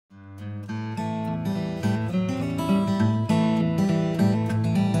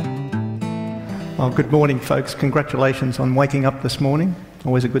Oh, good morning, folks. Congratulations on waking up this morning.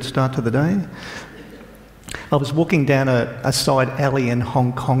 Always a good start to the day. I was walking down a side alley in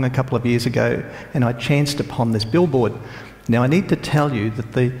Hong Kong a couple of years ago, and I chanced upon this billboard. Now, I need to tell you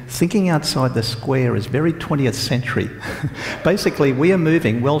that the thinking outside the square is very 20th century. Basically, we are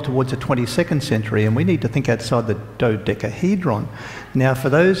moving well towards the 22nd century, and we need to think outside the dodecahedron. Now, for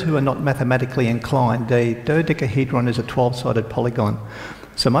those who are not mathematically inclined, a dodecahedron is a 12-sided polygon.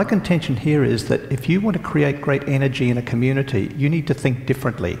 So my contention here is that if you want to create great energy in a community, you need to think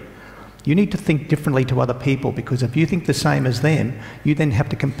differently. You need to think differently to other people, because if you think the same as them, you then have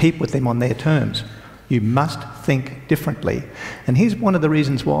to compete with them on their terms. You must think differently. And here's one of the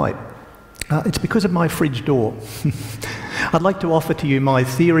reasons why. It's because of my fridge door. I'd like to offer to you my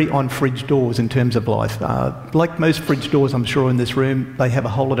theory on fridge doors in terms of life. Like most fridge doors, I'm sure, in this room, they have a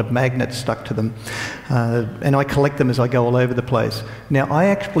whole lot of magnets stuck to them. And I collect them as I go all over the place. Now, I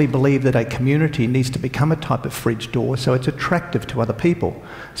actually believe that a community needs to become a type of fridge door so it's attractive to other people.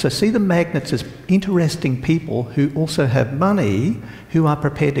 So see the magnets as interesting people who also have money who are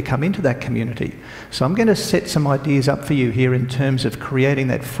prepared to come into that community. So I'm going to set some ideas up for you here in terms of creating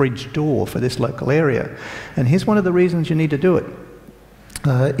that fridge door for this local area. And here's one of the reasons you need to do it.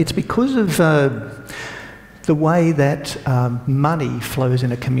 It's because of the way that money flows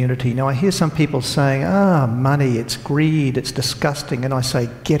in a community. Now, I hear some people saying, money, it's greed, it's disgusting, and I say,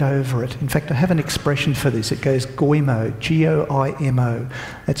 get over it. In fact, I have an expression for this. It goes GOIMO, G-O-I-M-O.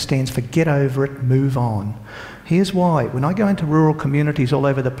 That stands for get over it, move on. Here's why. When I go into rural communities all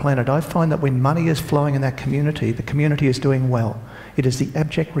over the planet, I find that when money is flowing in that community, the community is doing well. It is the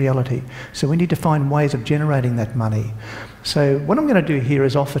abject reality. So we need to find ways of generating that money. So what I'm going to do here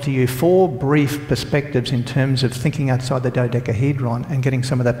is offer to you 4 brief perspectives in terms of thinking outside the dodecahedron and getting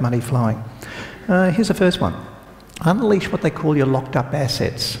some of that money flowing. Here's the first one. Unleash what they call your locked up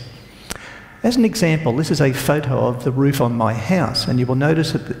assets. As an example, this is a photo of the roof on my house, and you will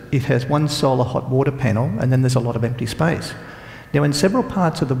notice that it has one solar hot water panel, and then there's a lot of empty space. Now, in several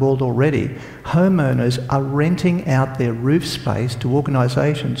parts of the world already, homeowners are renting out their roof space to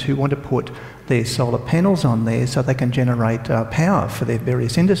organisations who want to put their solar panels on there so they can generate power for their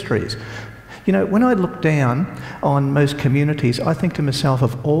various industries. You know, when I look down on most communities, I think to myself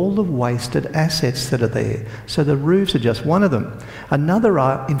of all the wasted assets that are there. So the roofs are just one of them. Another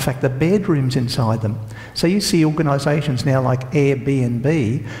are, in fact, the bedrooms inside them. So you see organisations now like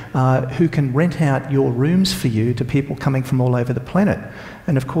Airbnb who can rent out your rooms for you to people coming from all over the planet.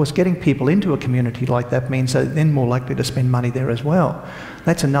 And of course, getting people into a community like that means they're then more likely to spend money there as well.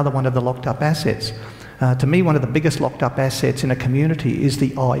 That's another one of the locked up assets. To me, one of the biggest locked up assets in a community is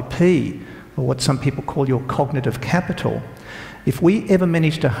the IP, or what some people call your cognitive capital. If we ever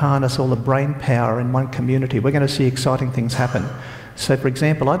manage to harness all the brain power in one community, we're going to see exciting things happen. So, for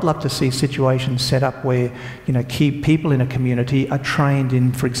example, I'd love to see situations set up where, key people in a community are trained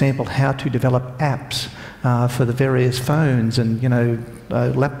in, for example, how to develop apps for the various phones and,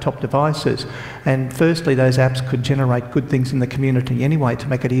 laptop devices. And firstly, those apps could generate good things in the community anyway to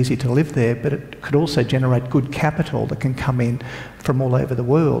make it easy to live there, but it could also generate good capital that can come in from all over the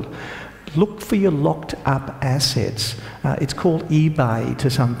world. Look for your locked up assets. It's called eBay to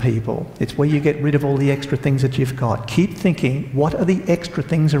some people. It's where you get rid of all the extra things that you've got. Keep thinking, what are the extra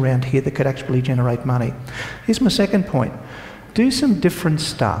things around here that could actually generate money? Here's my second point. Do some different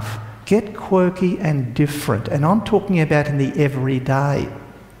stuff. Get quirky and different. And I'm talking about in the everyday.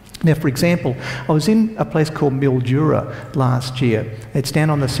 Now, for example, I was in a place called Mildura last year. It's down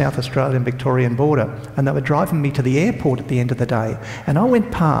on the South Australian-Victorian border, and they were driving me to the airport at the end of the day. And I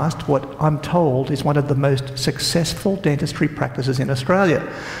went past what I'm told is one of the most successful dentistry practices in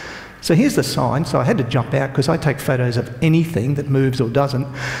Australia. So here's the sign. So I had to jump out because I take photos of anything that moves or doesn't.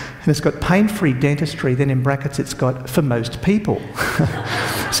 And it's got pain-free dentistry, then in brackets it's got for most people.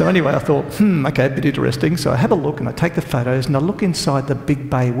 So anyway, I thought, okay, a bit interesting. So I have a look and I take the photos and I look inside the big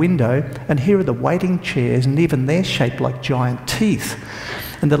bay window, and here are the waiting chairs, and even they're shaped like giant teeth.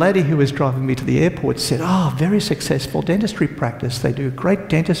 And the lady who was driving me to the airport said, very successful dentistry practice. They do great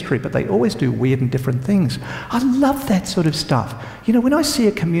dentistry, but they always do weird and different things. I love that sort of stuff. When I see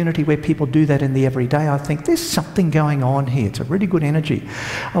a community where people do that in the everyday, I think there's something going on here. It's a really good energy.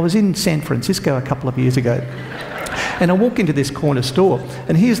 I was in San Francisco a couple of years ago, and I walk into this corner store,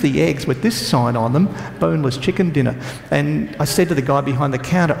 and here's the eggs with this sign on them, boneless chicken dinner. And I said to the guy behind the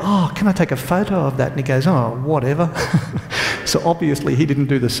counter, can I take a photo of that? And he goes, whatever. So obviously he didn't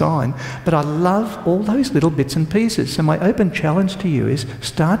do the sign, but I love all those little bits and pieces. So my open challenge to you is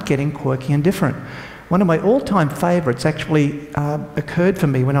start getting quirky and different. One of my all-time favourites actually occurred for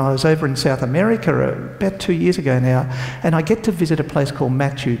me when I was over in South America about 2 years ago now, and I get to visit a place called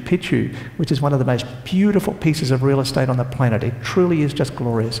Machu Picchu, which is one of the most beautiful pieces of real estate on the planet. It truly is just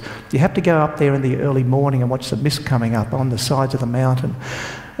glorious. You have to go up there in the early morning and watch the mist coming up on the sides of the mountain.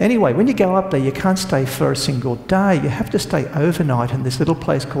 Anyway, when you go up there, you can't stay for a single day. You have to stay overnight in this little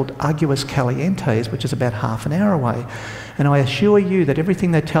place called Aguas Calientes, which is about half an hour away. And I assure you that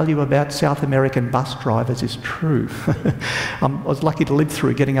everything they tell you about South American bus drivers is true. I was lucky to live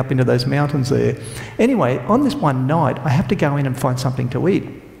through getting up into those mountains there. Anyway, on this one night, I have to go in and find something to eat.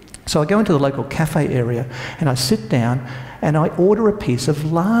 So I go into the local cafe area and I sit down and I order a piece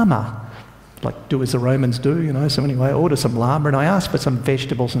of llama. Like, do as the Romans do, you know. So anyway, I order some llama and I ask for some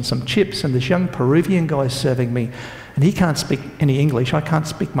vegetables and some chips, and this young Peruvian guy is serving me, and he can't speak any English. I can't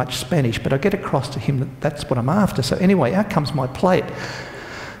speak much Spanish, but I get across to him that that's what I'm after. So anyway, out comes my plate,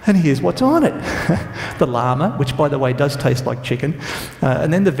 and here's what's on it. The llama, which by the way does taste like chicken,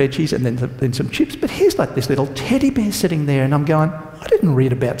 and then the veggies, and then some chips. But here's like this little teddy bear sitting there, and I'm going, I didn't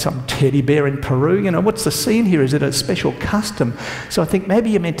read about some teddy bear in Peru. You know, what's the scene here? Is it a special custom? So I think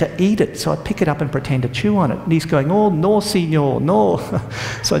maybe you're meant to eat it. So I pick it up and pretend to chew on it. And he's going, oh, no, senor, no.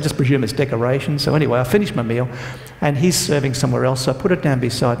 So I just presume it's decoration. So anyway, I finish my meal and he's serving somewhere else. So I put it down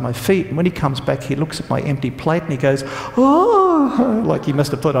beside my feet. And when he comes back, he looks at my empty plate and he goes, oh, like he must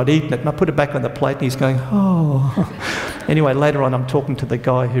have thought I'd eaten it. And I put it back on the plate and he's going, oh. Anyway, later on, I'm talking to the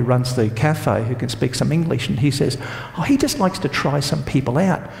guy who runs the cafe who can speak some English. And he says, oh, he just likes to try some people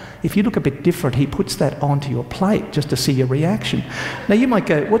out. If you look a bit different, he puts that onto your plate just to see your reaction. Now you might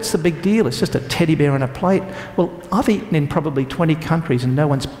go, what's the big deal? It's just a teddy bear on a plate. Well, I've eaten in probably 20 countries and no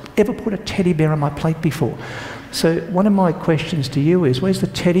one's ever put a teddy bear on my plate before. So one of my questions to you is, where's the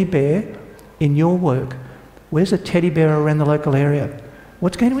teddy bear in your work? Where's the teddy bear around the local area?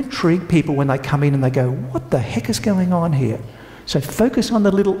 What's going to intrigue people when they come in and they go, what the heck is going on here? So focus on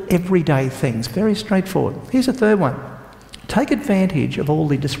the little everyday things, very straightforward. Here's a third one. Take advantage of all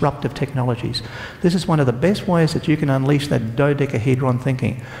the disruptive technologies. This is one of the best ways that you can unleash that dodecahedron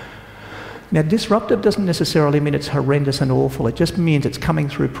thinking. Now, disruptive doesn't necessarily mean it's horrendous and awful. It just means it's coming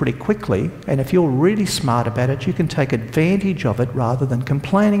through pretty quickly, and if you're really smart about it, you can take advantage of it rather than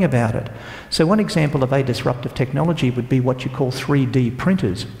complaining about it. So one example of a disruptive technology would be what you call 3D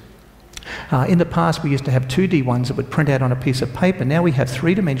printers. In the past, we used to have 2D ones that would print out on a piece of paper. Now we have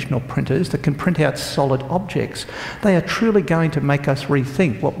three-dimensional printers that can print out solid objects. They are truly going to make us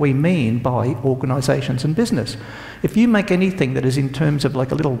rethink what we mean by organisations and business. If you make anything that is in terms of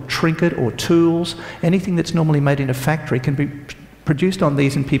like a little trinket or tools, anything that's normally made in a factory can be produced on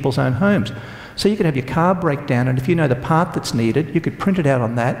these in people's own homes. So you could have your car break down, and if you know the part that's needed, you could print it out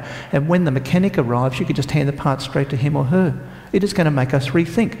on that, and when the mechanic arrives, you could just hand the part straight to him or her. It is going to make us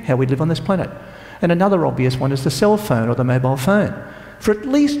rethink how we live on this planet. And another obvious one is the cell phone or the mobile phone. For at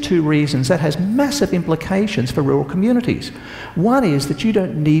least two reasons, that has massive implications for rural communities. One is that you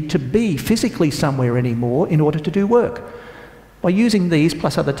don't need to be physically somewhere anymore in order to do work. By using these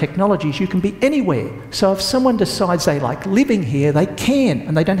plus other technologies, you can be anywhere. So if someone decides they like living here, they can,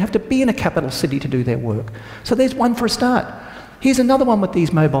 and they don't have to be in a capital city to do their work. So there's one for a start. Here's another one with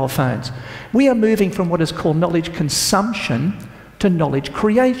these mobile phones. We are moving from what is called knowledge consumption to knowledge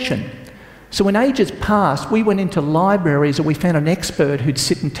creation. So in ages past, we went into libraries or we found an expert who'd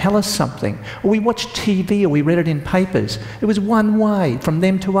sit and tell us something, or we watched TV or we read it in papers. It was one way from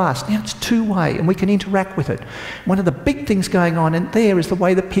them to us. Now it's two-way and we can interact with it. One of the big things going on in there is the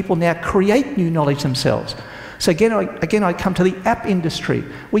way that people now create new knowledge themselves. So again, I come to the app industry,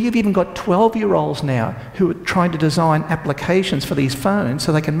 where you've even got 12-year-olds now who are trying to design applications for these phones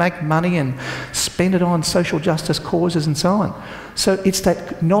so they can make money and spend it on social justice causes and so on. So it's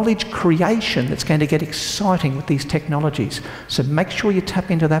that knowledge creation that's going to get exciting with these technologies. So make sure you tap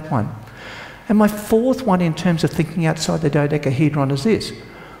into that one. And my fourth one in terms of thinking outside the dodecahedron is this.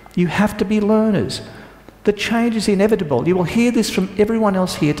 You have to be learners. The change is inevitable. You will hear this from everyone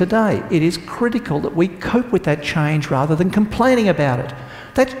else here today. It is critical that we cope with that change rather than complaining about it.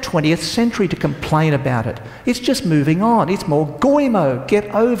 That's 20th century to complain about it. It's just moving on. It's more goimo. Get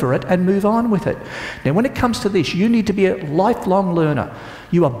over it and move on with it. Now, when it comes to this, you need to be a lifelong learner.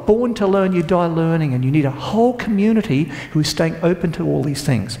 You are born to learn, you die learning, and you need a whole community who is staying open to all these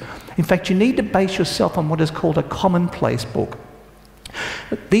things. In fact, you need to base yourself on what is called a commonplace book.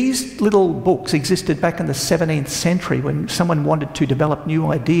 These little books existed back in the 17th century when someone wanted to develop new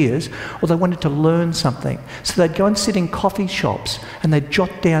ideas or they wanted to learn something. So they'd go and sit in coffee shops and they'd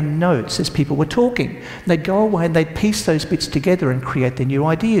jot down notes as people were talking. And they'd go away and they'd piece those bits together and create their new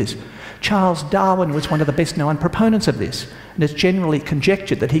ideas. Charles Darwin was one of the best known proponents of this, and it's generally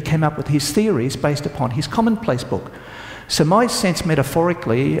conjectured that he came up with his theories based upon his commonplace book. So my sense,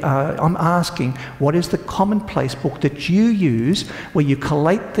 metaphorically, I'm asking, what is the commonplace book that you use where you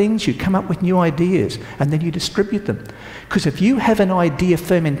collate things, you come up with new ideas, and then you distribute them? Because if you have an idea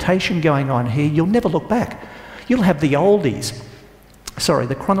fermentation going on here, you'll never look back. You'll have the oldies,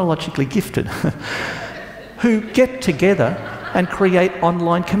 the chronologically gifted, who get together and create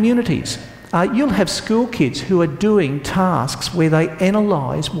online communities. You'll have school kids who are doing tasks where they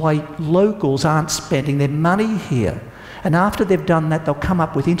analyse why locals aren't spending their money here. And after they've done that, they'll come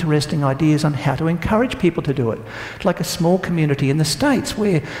up with interesting ideas on how to encourage people to do it. It's like a small community in the States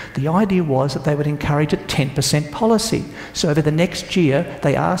where the idea was that they would encourage a 10% policy. So over the next year,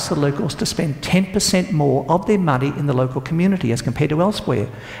 they asked the locals to spend 10% more of their money in the local community as compared to elsewhere.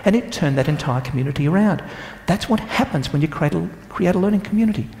 And it turned that entire community around. That's what happens when you create a learning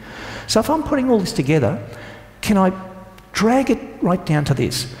community. So if I'm putting all this together, can I drag it right down to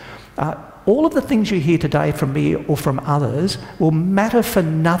this? All of the things you hear today from me or from others will matter for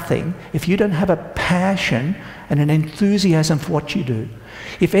nothing if you don't have a passion and an enthusiasm for what you do.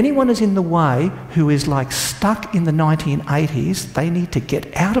 If anyone is in the way who is like stuck in the 1980s, they need to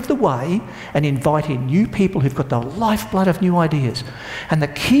get out of the way and invite in new people who've got the lifeblood of new ideas. And the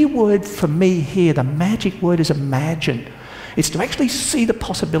key word for me here, the magic word, is imagine. It's to actually see the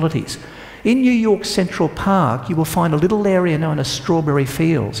possibilities. In New York Central Park, you will find a little area known as Strawberry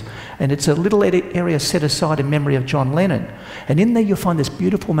Fields, and it's a little area set aside in memory of John Lennon. And in there you'll find this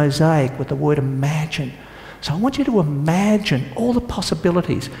beautiful mosaic with the word imagine. So I want you to imagine all the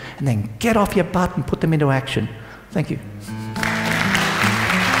possibilities and then get off your butt and put them into action. Thank you.